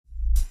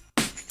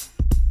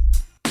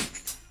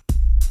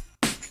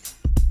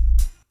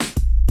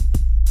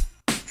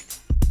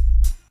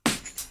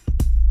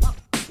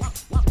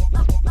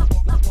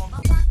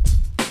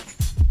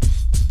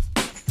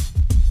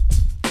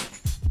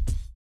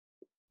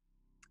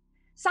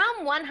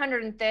Psalm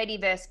 130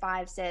 verse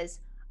 5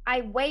 says,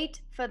 I wait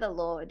for the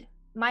Lord.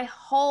 My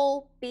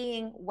whole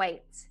being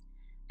waits,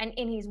 and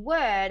in his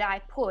word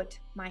I put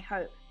my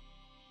hope.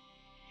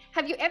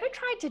 Have you ever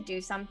tried to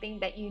do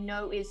something that you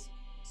know is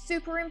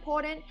super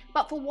important,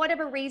 but for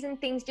whatever reason,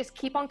 things just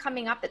keep on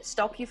coming up that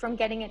stop you from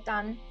getting it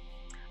done?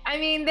 I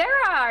mean,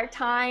 there are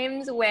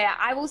times where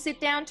I will sit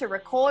down to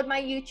record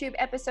my YouTube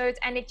episodes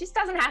and it just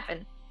doesn't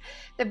happen.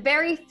 The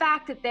very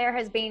fact that there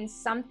has been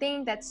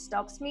something that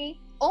stops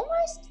me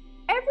almost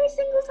every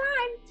single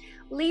time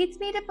leads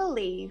me to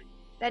believe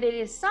that it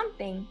is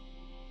something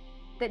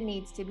that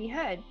needs to be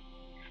heard.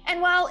 And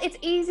while it's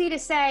easy to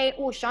say,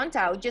 well,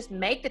 Chantal, just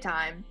make the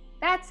time,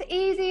 that's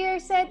easier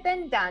said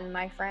than done,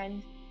 my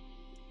friend.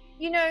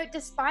 You know,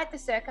 despite the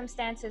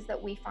circumstances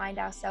that we find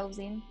ourselves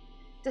in,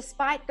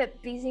 despite the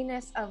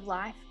busyness of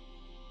life,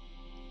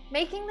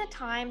 making the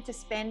time to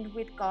spend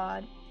with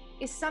God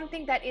is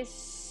something that is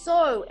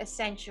so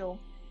essential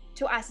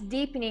to us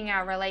deepening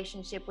our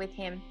relationship with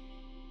Him.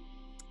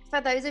 For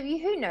those of you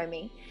who know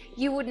me,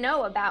 you would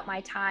know about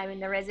my time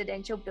in the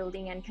residential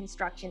building and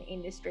construction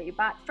industry.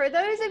 But for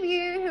those of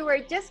you who are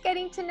just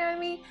getting to know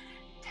me,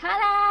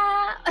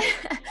 ta-da!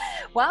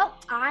 Well,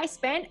 I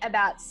spent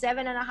about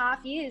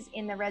 7.5 years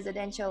in the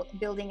residential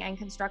building and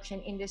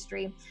construction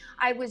industry.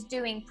 I was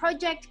doing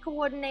project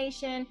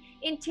coordination,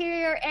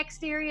 interior,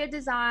 exterior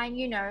design,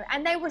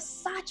 and they were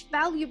such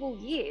valuable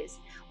years,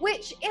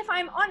 which, if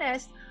I'm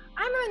honest,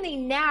 I'm only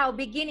now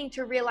beginning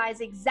to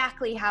realize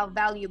exactly how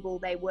valuable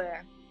they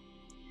were.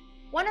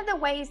 One of the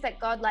ways that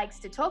God likes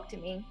to talk to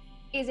me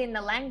is in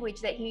the language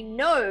that He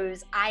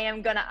knows I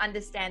am going to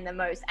understand the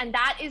most. And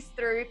that is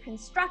through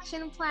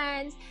construction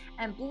plans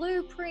and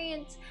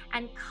blueprints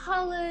and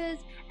colors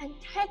and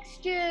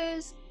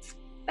textures.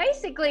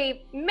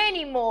 Basically,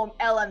 many more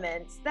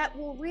elements that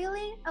will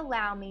really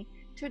allow me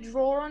to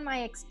draw on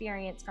my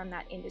experience from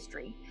that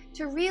industry,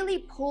 to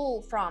really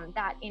pull from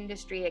that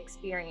industry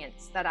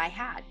experience that I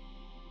had.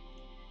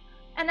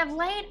 And of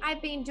late,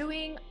 I've been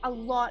doing a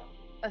lot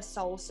of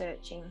soul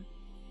searching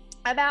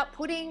about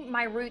putting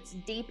my roots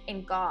deep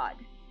in God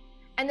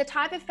and the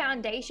type of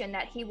foundation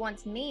that He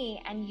wants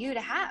me and you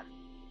to have.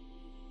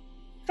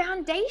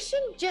 Foundation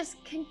just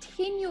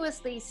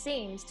continuously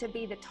seems to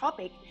be the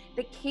topic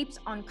that keeps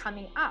on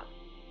coming up.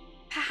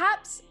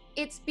 Perhaps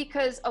it's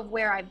because of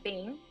where I've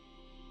been,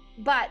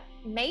 but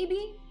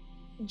maybe,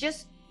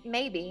 just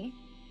maybe,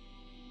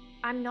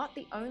 I'm not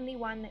the only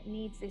one that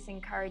needs this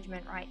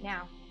encouragement right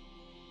now.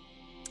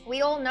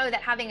 We all know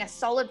that having a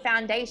solid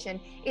foundation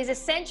is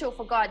essential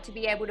for God to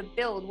be able to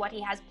build what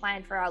He has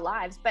planned for our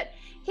lives. But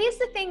here's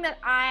the thing that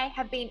I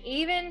have been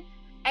even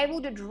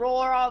able to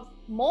draw of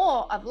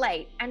more of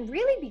late and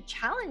really be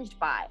challenged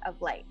by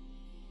of late.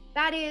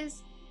 That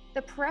is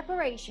the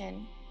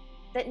preparation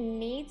that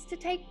needs to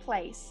take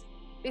place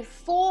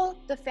before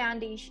the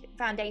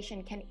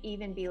foundation can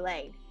even be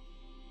laid.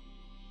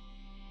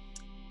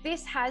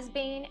 This has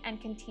been and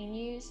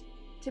continues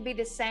to be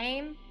the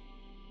same.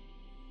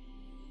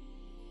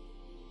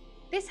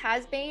 This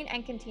has been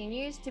and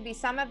continues to be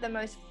some of the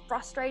most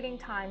frustrating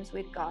times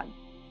with God.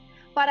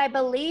 But I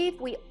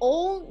believe we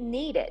all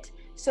need it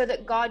so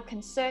that God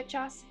can search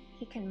us,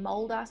 He can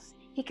mold us,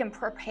 He can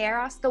prepare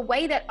us the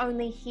way that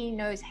only He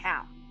knows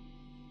how.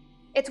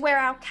 It's where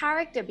our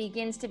character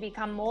begins to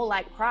become more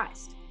like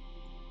Christ.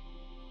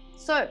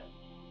 So,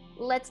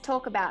 let's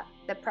talk about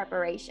the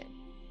preparation.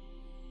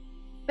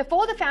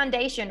 Before the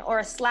foundation or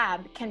a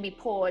slab can be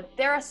poured,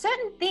 there are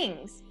certain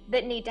things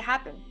that need to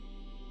happen.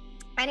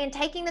 And in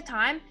taking the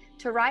time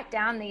to write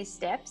down these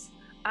steps,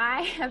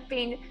 I have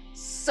been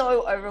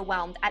so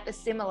overwhelmed at the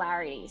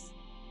similarities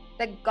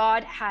that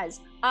God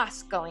has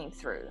us going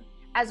through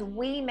as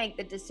we make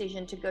the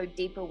decision to go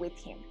deeper with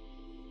Him.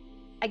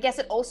 I guess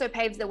it also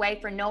paves the way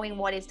for knowing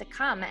what is to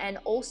come and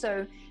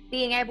also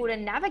being able to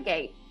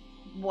navigate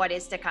what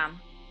is to come.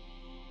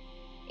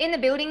 In the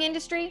building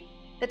industry,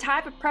 the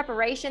type of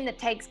preparation that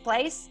takes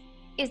place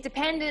is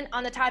dependent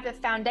on the type of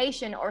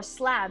foundation or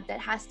slab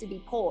that has to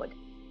be poured.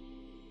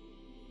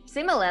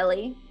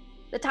 Similarly,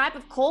 the type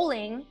of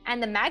calling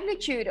and the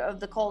magnitude of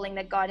the calling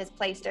that God has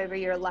placed over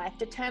your life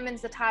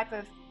determines the type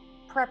of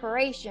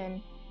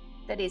preparation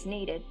that is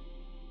needed.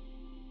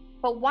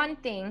 But one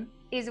thing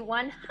is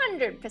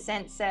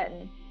 100%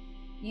 certain: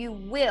 you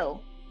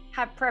will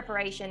have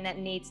preparation that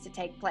needs to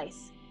take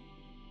place.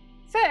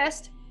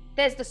 First,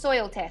 there's the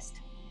soil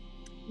test.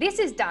 This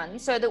is done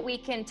so that we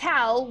can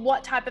tell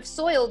what type of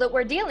soil that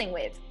we're dealing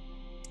with.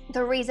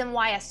 The reason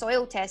why a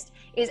soil test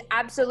is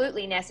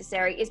absolutely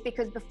necessary is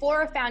because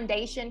before a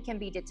foundation can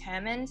be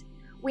determined,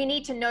 we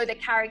need to know the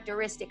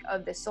characteristic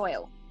of the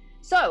soil.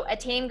 So a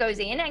team goes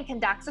in and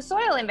conducts a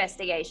soil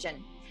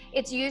investigation.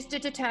 It's used to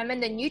determine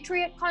the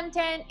nutrient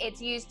content,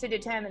 it's used to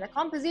determine the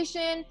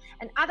composition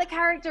and other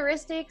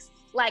characteristics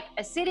like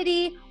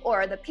acidity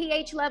or the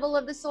pH level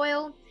of the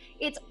soil.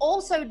 It's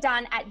also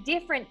done at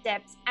different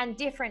depths and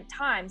different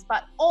times,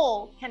 but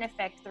all can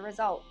affect the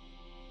result.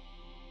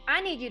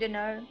 I need you to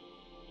know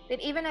that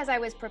even as I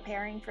was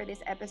preparing for this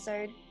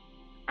episode,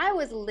 I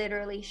was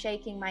literally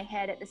shaking my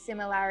head at the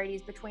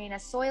similarities between a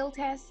soil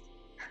test,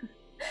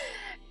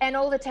 and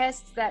all the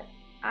tests that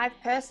I've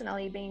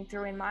personally been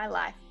through in my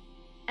life,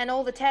 and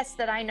all the tests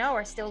that I know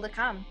are still to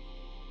come.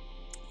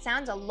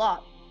 Sounds a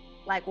lot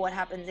like what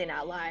happens in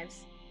our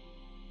lives.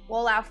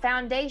 While our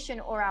foundation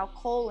or our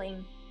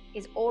calling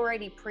is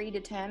already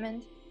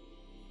predetermined,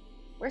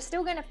 we're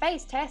still going to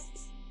face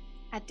tests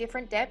at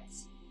different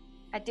depths,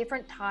 at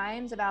different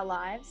times of our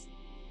lives.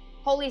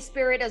 Holy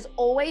Spirit is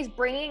always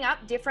bringing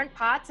up different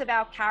parts of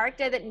our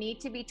character that need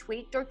to be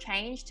tweaked or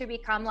changed to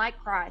become like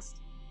Christ.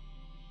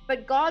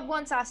 But God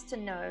wants us to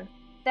know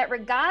that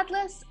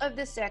regardless of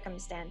the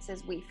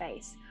circumstances we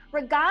face,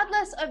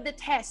 regardless of the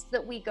tests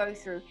that we go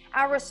through,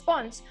 our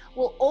response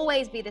will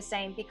always be the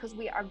same because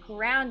we are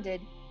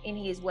grounded in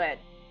His Word.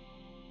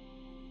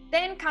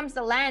 Then comes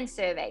the land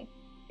survey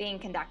being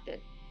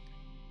conducted.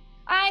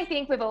 I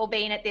think we've all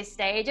been at this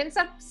stage, and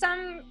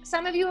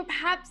some of you are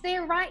perhaps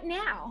there right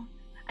now.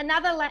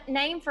 Another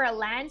name for a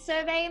land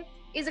survey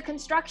is a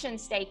construction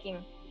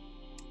staking.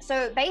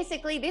 So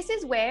basically, this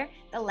is where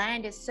the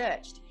land is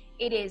searched.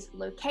 It is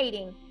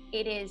locating,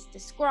 it is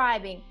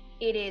describing,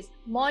 it is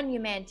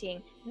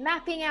monumenting,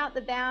 mapping out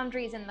the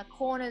boundaries and the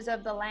corners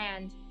of the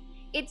land.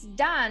 It's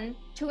done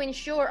to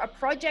ensure a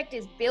project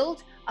is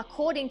built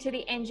according to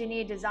the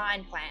engineer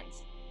design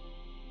plans.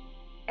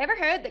 Ever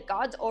heard that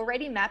God's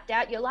already mapped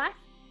out your life?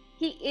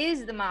 He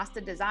is the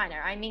master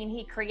designer. I mean,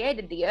 He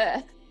created the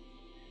earth.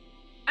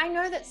 I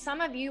know that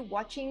some of you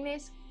watching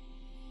this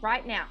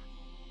right now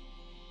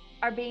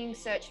are being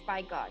searched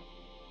by God,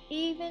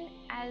 even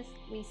as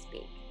we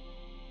speak.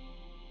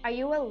 Are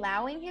you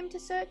allowing Him to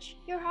search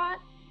your heart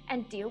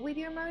and deal with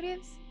your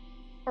motives,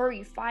 or are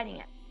you fighting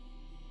it?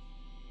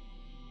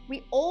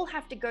 We all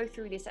have to go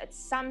through this at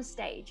some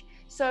stage.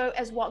 So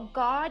as what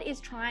God is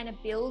trying to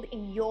build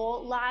in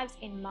your lives,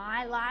 in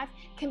my life,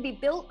 can be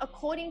built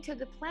according to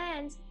the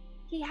plans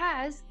He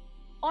has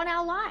on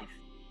our life.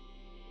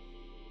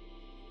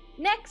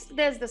 Next,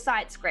 there's the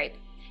site scrape.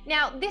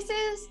 Now, this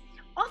is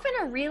often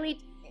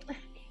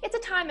it's a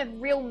time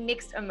of real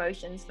mixed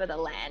emotions for the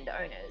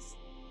landowners.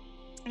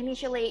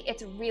 Initially,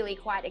 it's really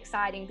quite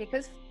exciting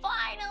because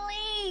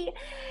finally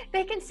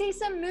they can see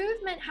some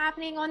movement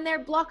happening on their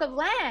block of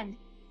land.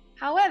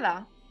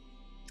 However,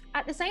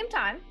 at the same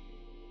time,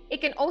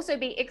 it can also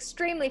be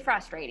extremely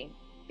frustrating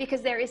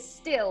because there is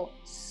still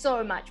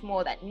so much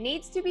more that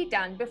needs to be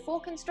done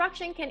before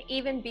construction can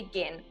even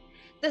begin.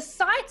 The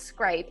site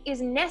scrape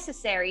is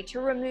necessary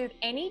to remove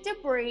any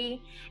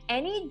debris,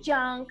 any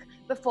junk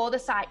before the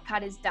site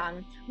cut is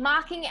done,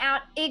 marking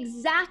out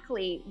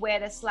exactly where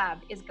the slab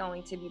is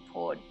going to be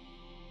poured.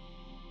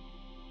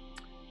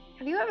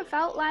 Have you ever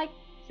felt like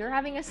you're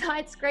having a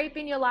site scrape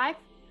in your life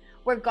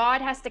where God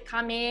has to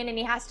come in and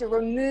He has to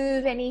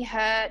remove any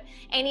hurt,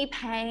 any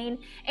pain,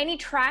 any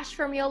trash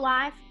from your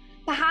life,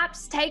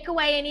 perhaps take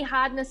away any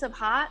hardness of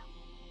heart?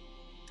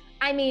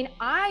 I mean,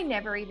 I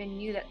never even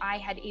knew that I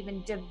had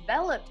even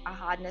developed a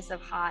hardness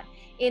of heart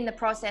in the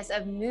process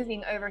of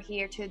moving over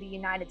here to the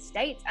United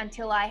States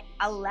until I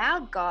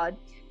allowed God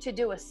to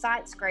do a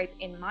site scrape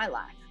in my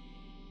life.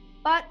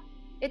 But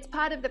it's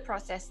part of the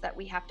process that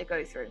we have to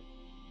go through.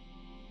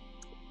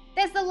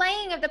 There's the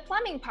laying of the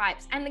plumbing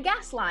pipes and the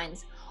gas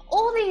lines.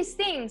 All these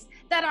things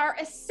that are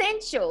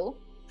essential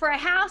for a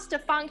house to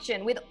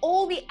function with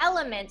all the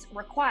elements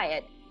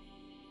required.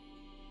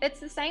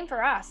 It's the same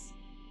for us.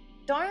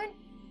 Don't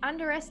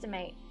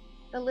underestimate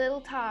the little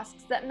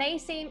tasks that may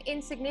seem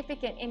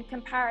insignificant in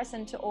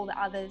comparison to all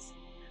the others,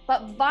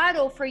 but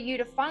vital for you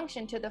to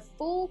function to the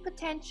full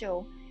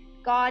potential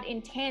God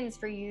intends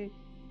for you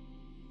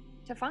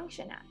to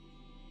function at.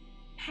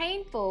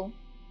 Painful,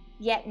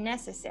 yet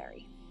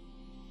necessary.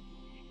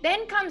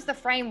 Then comes the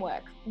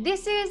framework.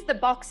 This is the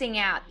boxing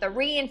out, the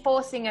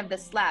reinforcing of the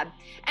slab.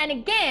 And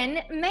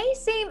again, may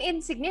seem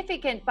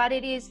insignificant, but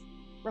it is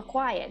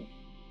required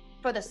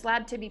for the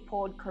slab to be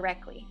poured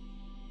correctly.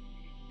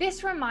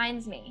 This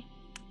reminds me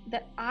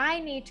that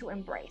I need to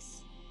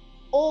embrace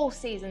all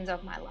seasons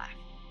of my life,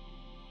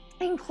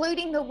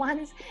 including the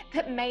ones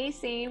that may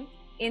seem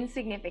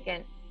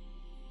insignificant.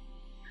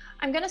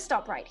 I'm going to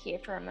stop right here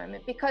for a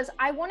moment because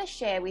I want to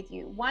share with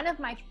you one of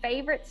my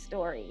favorite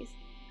stories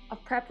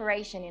of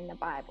preparation in the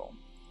Bible.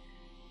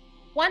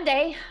 One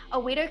day, a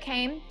widow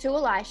came to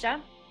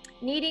Elisha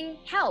needing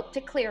help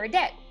to clear a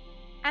debt,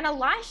 and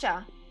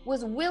Elisha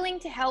was willing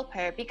to help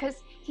her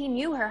because he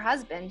knew her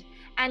husband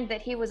and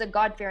that he was a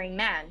God-fearing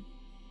man.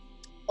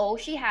 All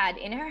she had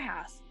in her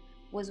house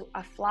was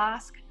a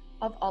flask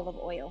of olive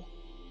oil.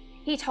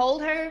 He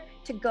told her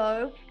to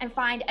go and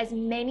find as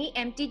many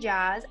empty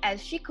jars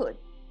as she could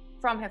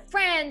from her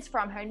friends,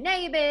 from her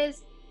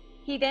neighbors.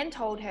 He then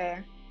told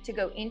her to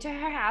go into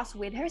her house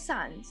with her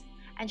sons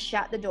and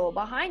shut the door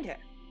behind her.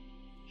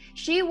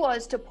 She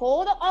was to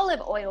pour the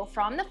olive oil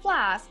from the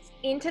flasks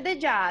into the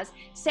jars,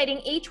 setting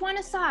each one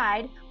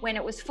aside when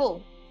it was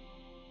full.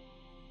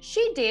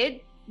 She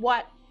did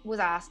what was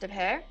asked of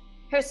her.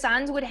 Her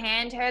sons would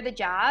hand her the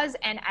jars,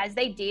 and as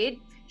they did,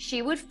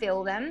 she would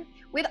fill them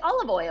with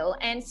olive oil,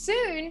 and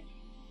soon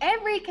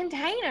every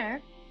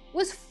container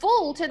was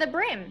full to the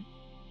brim.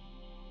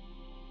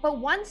 But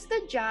once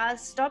the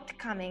jars stopped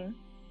coming,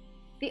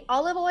 the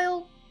olive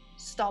oil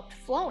stopped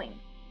flowing.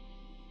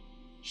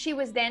 She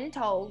was then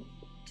told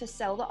to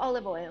sell the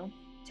olive oil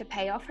to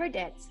pay off her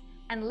debts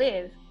and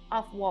live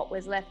off what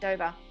was left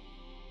over.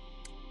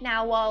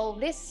 Now, while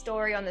this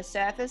story on the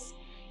surface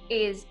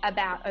is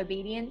about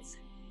obedience,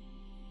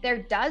 there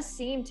does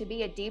seem to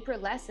be a deeper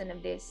lesson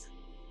of this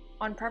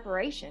on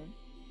preparation.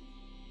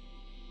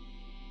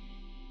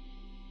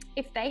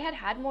 If they had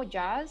had more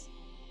jars,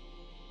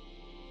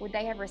 would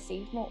they have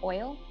received more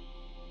oil?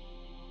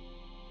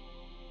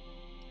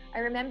 I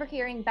remember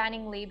hearing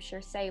Banning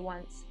Liebscher say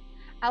once,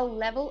 our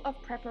level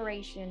of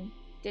preparation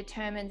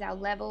determines our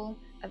level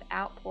of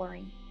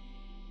outpouring.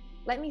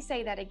 Let me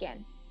say that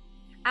again.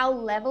 Our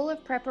level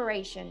of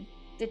preparation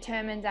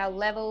determines our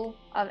level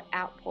of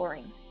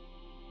outpouring.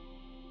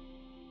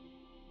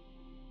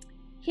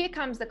 Here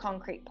comes the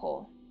concrete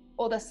pour,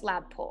 or the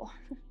slab pour.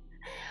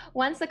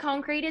 Once the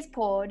concrete is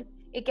poured,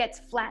 it gets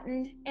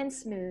flattened and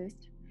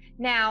smoothed.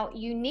 Now,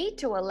 you need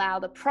to allow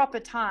the proper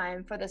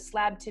time for the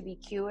slab to be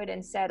cured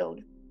and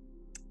settled.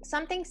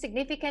 Something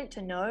significant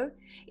to know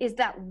is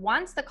that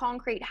once the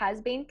concrete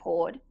has been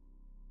poured,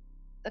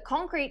 the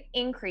concrete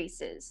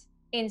increases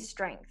in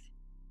strength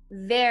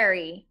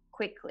very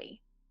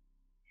quickly.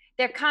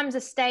 There comes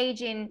a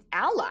stage in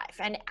our life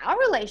and our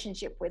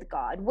relationship with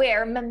God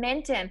where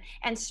momentum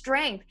and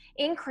strength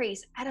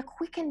increase at a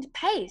quickened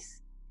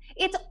pace.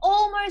 It's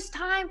almost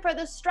time for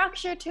the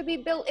structure to be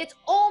built. It's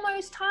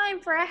almost time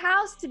for a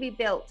house to be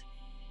built.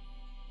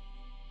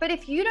 But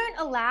if you don't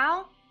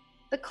allow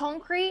the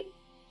concrete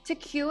to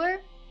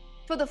cure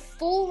for the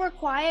full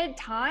required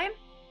time,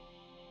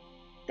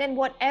 then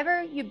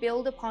whatever you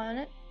build upon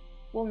it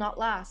will not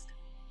last.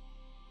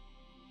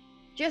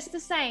 Just the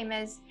same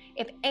as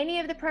if any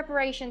of the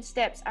preparation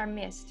steps are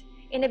missed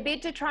in a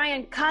bid to try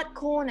and cut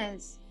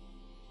corners,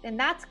 then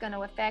that's going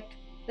to affect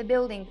the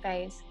building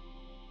phase.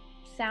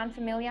 Sound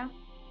familiar?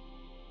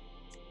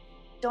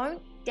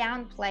 Don't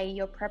downplay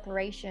your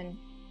preparation.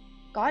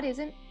 God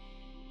isn't.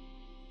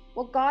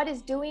 What God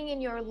is doing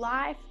in your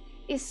life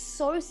is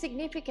so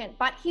significant,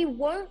 but He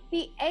won't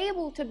be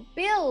able to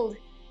build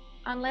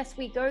unless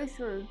we go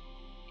through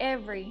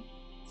every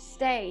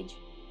stage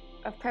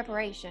of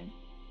preparation.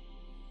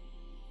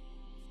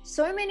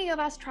 So many of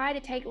us try to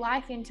take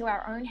life into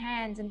our own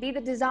hands and be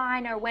the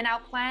designer when our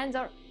plans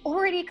are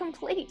already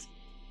complete.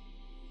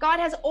 God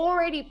has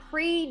already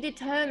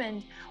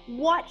predetermined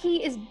what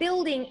He is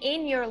building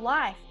in your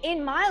life,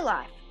 in my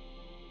life.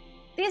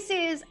 This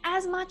is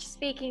as much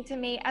speaking to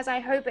me as I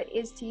hope it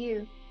is to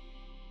you.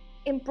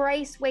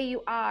 Embrace where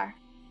you are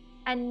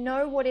and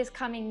know what is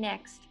coming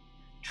next,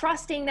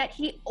 trusting that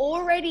He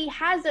already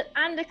has it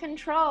under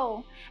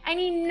control and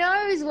He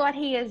knows what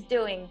He is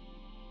doing.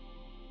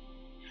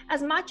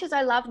 As much as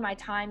I loved my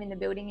time in the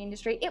building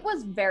industry, it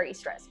was very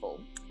stressful.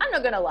 I'm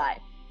not gonna lie.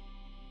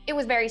 It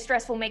was very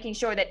stressful making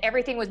sure that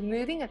everything was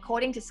moving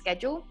according to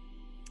schedule.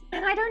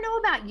 And I don't know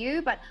about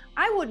you, but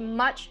I would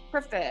much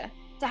prefer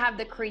to have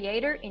the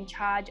Creator in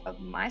charge of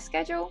my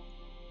schedule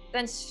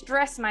than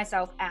stress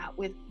myself out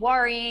with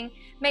worrying,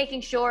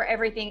 making sure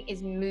everything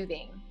is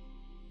moving.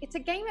 It's a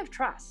game of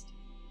trust.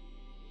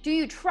 Do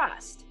you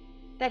trust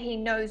that He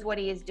knows what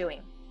He is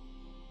doing?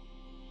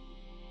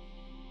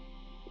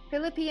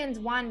 Philippians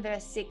 1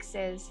 verse 6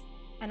 says,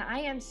 "And I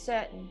am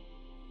certain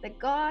that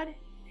God,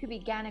 who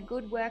began a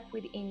good work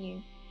within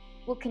you,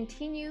 will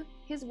continue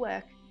His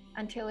work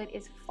until it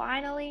is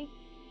finally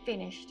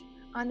finished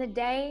on the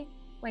day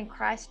when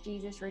Christ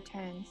Jesus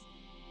returns."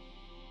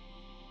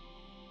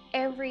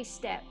 Every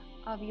step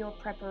of your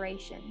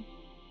preparation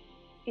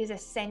is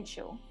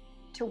essential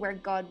to where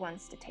God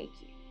wants to take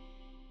you.